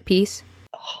favorite piece?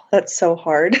 Oh, that's so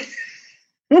hard.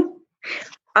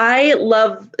 I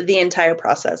love the entire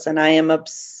process, and I am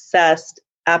obsessed,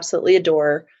 absolutely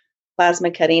adore plasma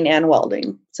cutting and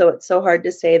welding. So it's so hard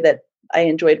to say that I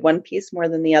enjoyed one piece more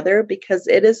than the other, because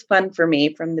it is fun for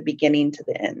me from the beginning to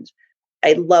the end.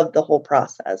 I love the whole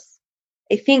process.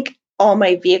 I think all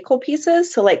my vehicle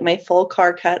pieces, so like my full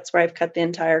car cuts where I've cut the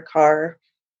entire car,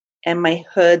 and my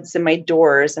hoods and my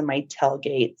doors and my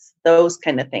tailgates, those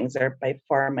kind of things are by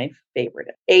far my favorite.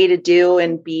 A, to do,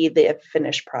 and B, the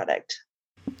finished product.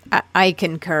 I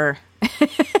concur.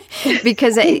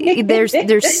 Because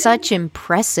there's such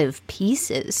impressive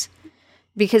pieces.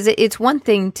 Because it's one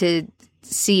thing to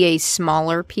see a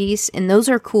smaller piece, and those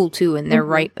are cool too, and they're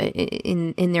right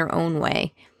in their own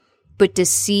way. But to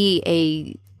see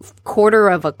a quarter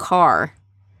of a car,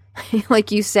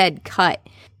 like you said, cut,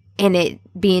 and it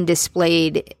being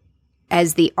displayed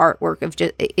as the artwork of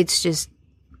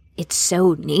it's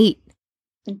so neat.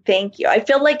 Thank you. I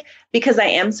feel like because I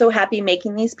am so happy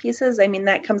making these pieces, I mean,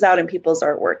 that comes out in people's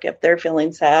artwork if they're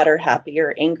feeling sad or happy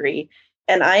or angry.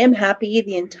 And I am happy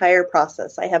the entire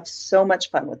process. I have so much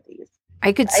fun with these.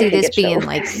 I could see this being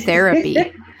like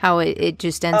therapy, how it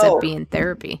just ends up being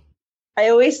therapy. I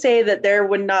always say that there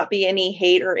would not be any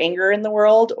hate or anger in the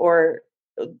world or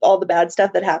all the bad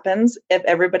stuff that happens if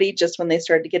everybody just when they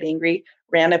started to get angry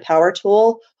ran a power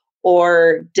tool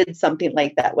or did something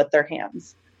like that with their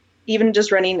hands. Even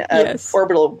just running an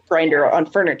orbital grinder on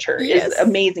furniture is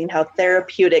amazing how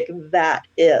therapeutic that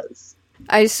is.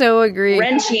 I so agree.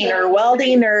 Wrenching or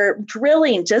welding or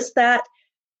drilling, just that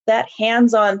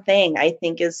hands-on thing, I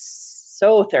think is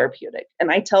so therapeutic.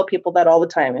 And I tell people that all the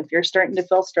time. If you're starting to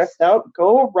feel stressed out,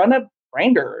 go run a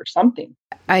grinder or something.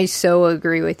 I so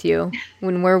agree with you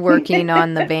when we're working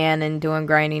on the van and doing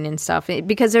grinding and stuff,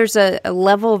 because there's a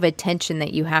level of attention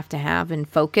that you have to have and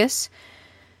focus,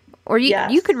 or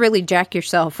you could really jack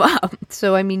yourself up.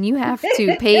 So, I mean, you have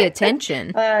to pay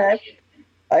attention.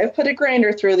 I've put a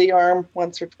grinder through the arm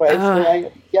once or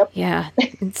twice. Yeah,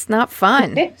 it's not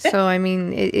fun. So, I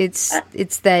mean, it's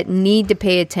that need to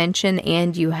pay attention,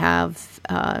 and you have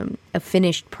a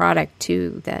finished product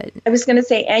too. That I was going to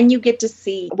say, and you get to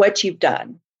see what you've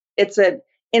done. It's an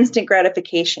instant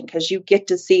gratification because you get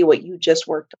to see what you just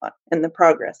worked on and the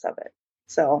progress of it.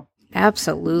 So,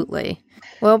 absolutely.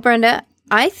 Well, Brenda,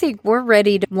 I think we're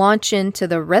ready to launch into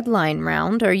the red line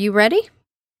round. Are you ready?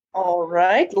 All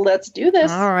right, let's do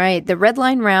this. All right. The red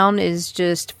line round is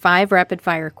just 5 rapid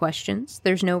fire questions.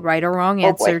 There's no right or wrong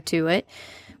answer to it.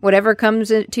 Whatever comes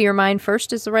to your mind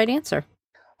first is the right answer.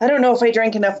 I don't know if I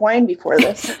drank enough wine before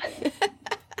this.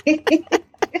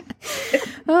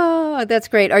 Oh, that's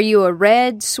great. Are you a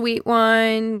red, sweet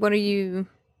wine?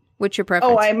 What's your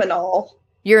preference? Oh, I'm an all.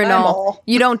 You're an all.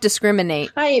 You don't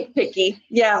discriminate. I ain't picky.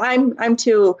 Yeah, I'm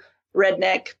too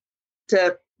redneck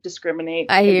to discriminate.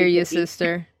 I hear you,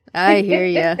 sister. I hear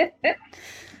you.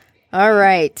 All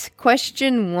right.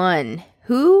 Question 1.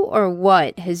 Who or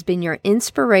what has been your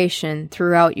inspiration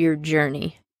throughout your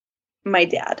journey? My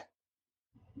dad.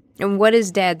 And what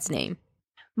is Dad's name?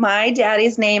 My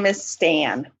daddy's name is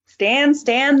Stan.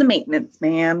 Stan the maintenance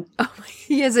man. Oh,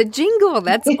 he has a jingle.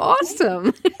 That's awesome.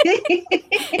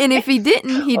 And if he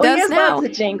didn't, he does now. Lots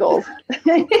of jingles.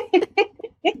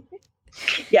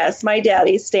 Yes, my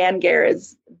daddy, Stan Gare,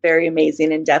 is very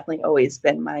amazing and definitely always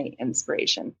been my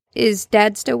inspiration. Is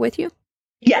Dad still with you?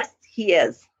 Yes, he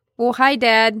is. Well, hi,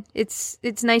 Dad. It's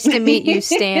nice to meet you,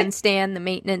 Stan, the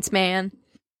maintenance man.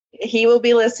 He will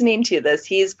be listening to this.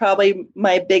 He's probably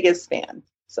my biggest fan.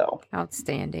 So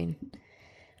outstanding.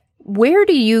 Where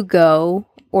do you go,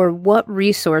 or what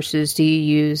resources do you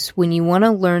use when you want to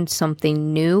learn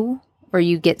something new or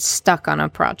you get stuck on a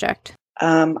project?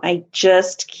 I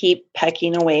just keep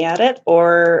pecking away at it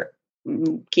or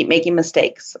keep making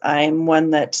mistakes. I'm one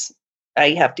that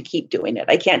I have to keep doing it.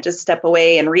 I can't just step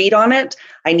away and read on it.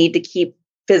 I need to keep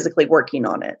physically working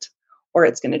on it or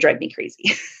it's going to drive me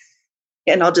crazy.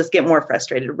 And I'll just get more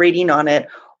frustrated. Reading on it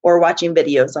or watching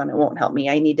videos on it won't help me.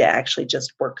 I need to actually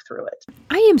just work through it.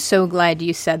 I am so glad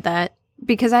you said that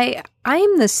because I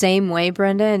am the same way,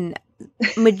 Brenda, and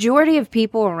majority of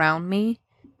people around me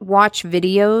watch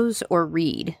videos or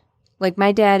read. Like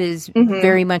my dad is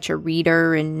very much a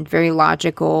reader and very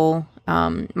logical.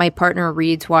 My partner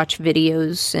reads, watch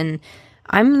videos, and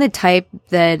I'm the type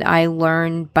that I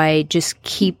learn by just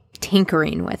keep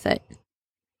tinkering with it.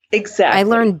 Exactly. I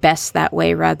learn best that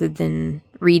way rather than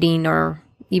reading or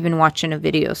even watching a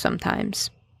video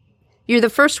sometimes. You're the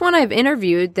first one I've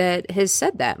interviewed that has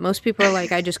said that. Most people are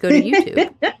like, I just go to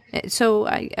YouTube. So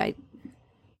I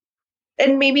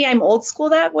And maybe I'm old school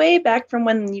that way, back from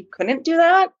when you couldn't do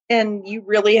that and you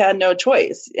really had no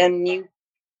choice and you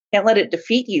can't let it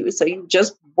defeat you. So you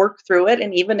just work through it.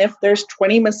 And even if there's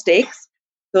 20 mistakes,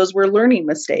 those were learning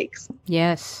mistakes.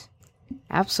 Yes,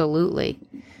 absolutely.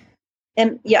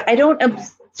 And yeah, I don't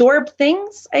absorb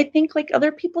things, I think, like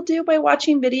other people do by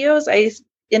watching videos. I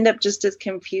end up just as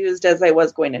confused as I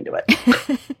was going into it,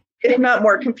 if not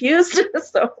more confused.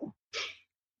 So,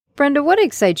 Brenda, what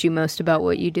excites you most about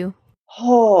what you do?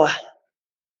 Oh,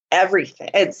 everything.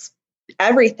 It's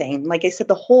everything. Like I said,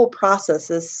 the whole process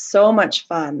is so much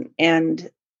fun.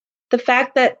 And the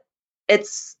fact that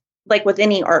it's like with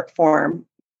any art form,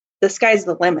 the sky's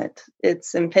the limit.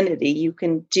 It's infinity. You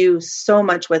can do so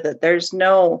much with it. There's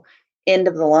no end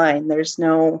of the line. There's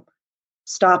no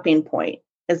stopping point.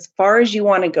 As far as you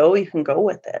want to go, you can go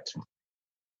with it.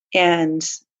 And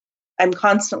I'm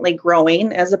constantly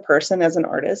growing as a person, as an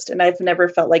artist. And I've never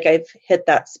felt like I've hit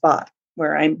that spot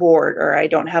where I'm bored or I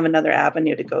don't have another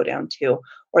avenue to go down to,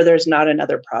 or there's not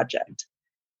another project.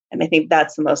 And I think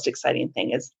that's the most exciting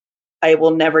thing is I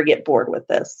will never get bored with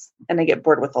this. And I get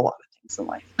bored with a lot of things in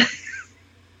life.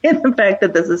 And the fact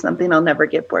that this is something I'll never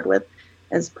get bored with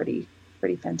is pretty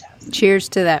fantastic. Cheers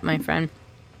to that, my friend.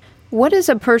 What is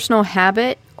a personal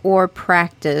habit or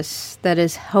practice that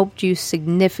has helped you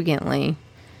significantly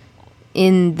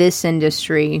in this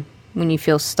industry when you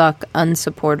feel stuck,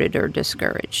 unsupported, or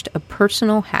discouraged? A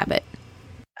personal habit.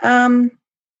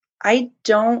 I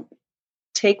don't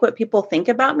take what people think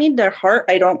about me to heart.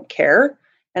 I don't care.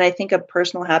 And I think a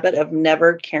personal habit of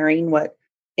never caring what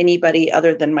anybody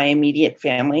other than my immediate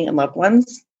family and loved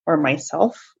ones or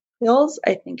myself feels,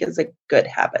 I think is a good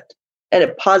habit and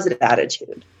a positive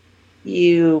attitude.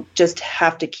 You just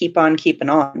have to keep on keeping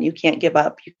on. You can't give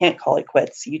up. You can't call it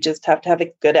quits. You just have to have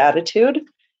a good attitude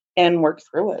and work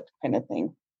through it, kind of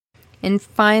thing. And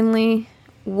finally,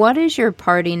 what is your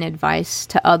parting advice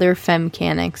to other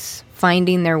femmechanics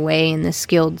finding their way in the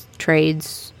skilled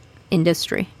trades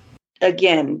industry?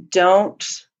 Again, don't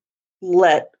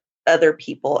let other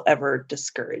people ever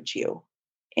discourage you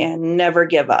and never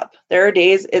give up. There are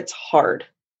days it's hard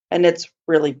and it's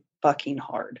really fucking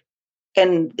hard.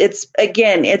 And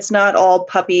it's not all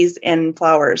puppies and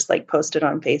flowers like posted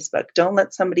on Facebook. Don't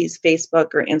let somebody's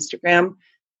Facebook or Instagram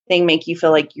thing make you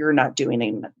feel like you're not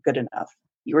doing good enough.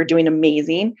 You are doing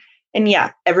amazing. And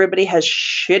yeah, everybody has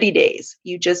shitty days.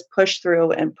 You just push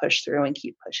through and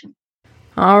keep pushing.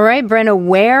 All right, Brenda,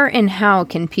 where and how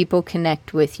can people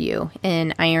connect with you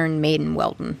in Iron Maiden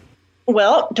Welding?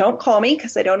 Well, don't call me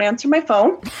because I don't answer my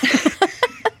phone.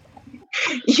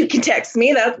 You can text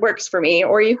me. That works for me.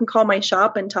 Or you can call my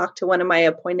shop and talk to one of my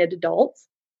appointed adults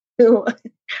who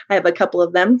I have a couple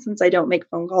of them since I don't make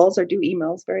phone calls or do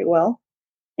emails very well.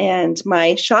 And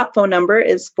my shop phone number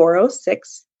is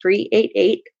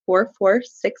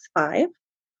 406-388-4465.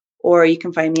 Or you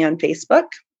can find me on Facebook,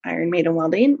 Iron Maiden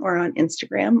Welding, or on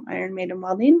Instagram, Iron Maiden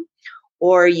Welding.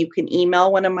 Or you can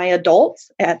email one of my adults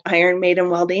at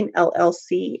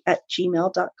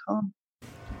ironmaidenweldingllc@gmail.com.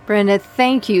 Brenda,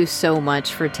 thank you so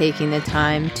much for taking the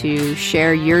time to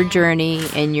share your journey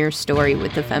and your story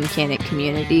with the femmechanic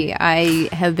community. I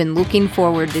have been looking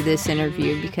forward to this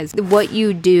interview because what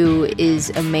you do is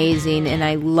amazing, and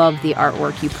I love the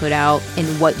artwork you put out and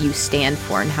what you stand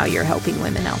for and how you're helping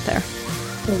women out there.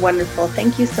 Wonderful.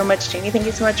 Thank you so much, Jamie. Thank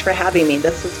you so much for having me.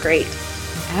 This was great.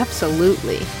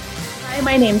 Absolutely. Hi,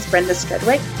 my name's Brenda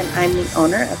Stredwick, and I'm the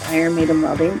owner of Iron Maiden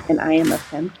Welding, and I am a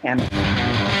femmechanic.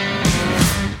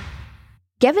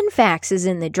 Gavin Fax is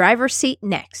in the driver's seat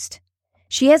next.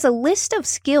 She has a list of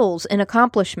skills and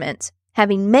accomplishments,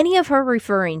 having many of her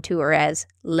referring to her as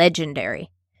legendary.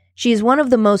 She is one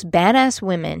of the most badass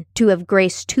women to have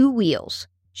graced 2 wheels.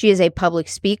 She is a public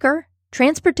speaker,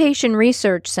 Transportation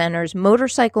Research Center's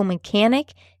motorcycle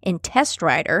mechanic and test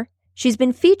rider. She's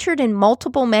been featured in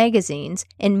multiple magazines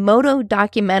and moto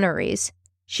documentaries.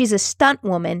 She's a stunt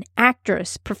woman,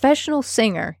 actress, professional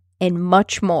singer, and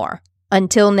much more.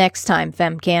 Until next time,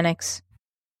 Femmechanics.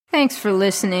 Thanks for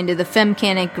listening to the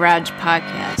Femmechanic Garage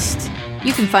Podcast.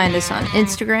 You can find us on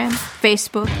Instagram,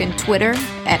 Facebook, and Twitter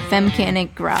at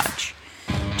Femmechanic Garage.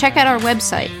 Check out our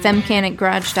website,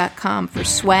 femmechanicgarage.com, for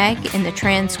swag and the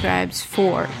transcribes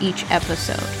for each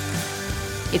episode.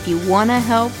 If you want to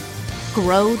help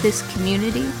grow this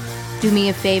community, do me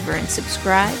a favor and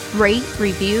subscribe, rate,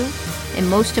 review, and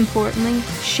most importantly,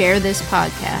 share this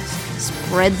podcast.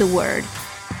 Spread the word.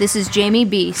 This is Jamie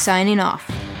B. signing off.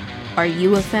 Are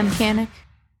you a femmechanic?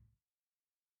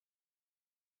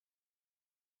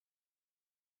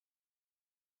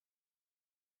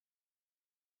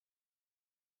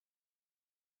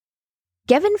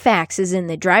 Gavin Fax is in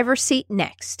the driver's seat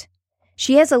next.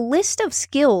 She has a list of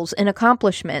skills and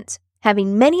accomplishments,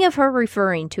 having many of her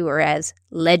referring to her as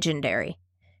legendary.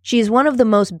 She is one of the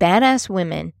most badass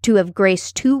women to have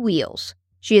graced 2 wheels.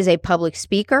 She is a public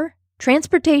speaker,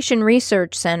 Transportation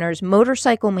Research Center's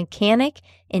motorcycle mechanic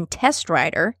and test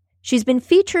rider. She's been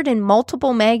featured in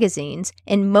multiple magazines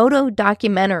and moto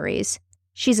documentaries.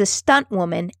 She's a stunt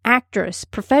woman, actress,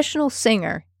 professional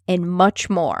singer, and much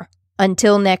more.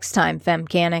 Until next time,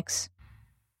 Femmechanics.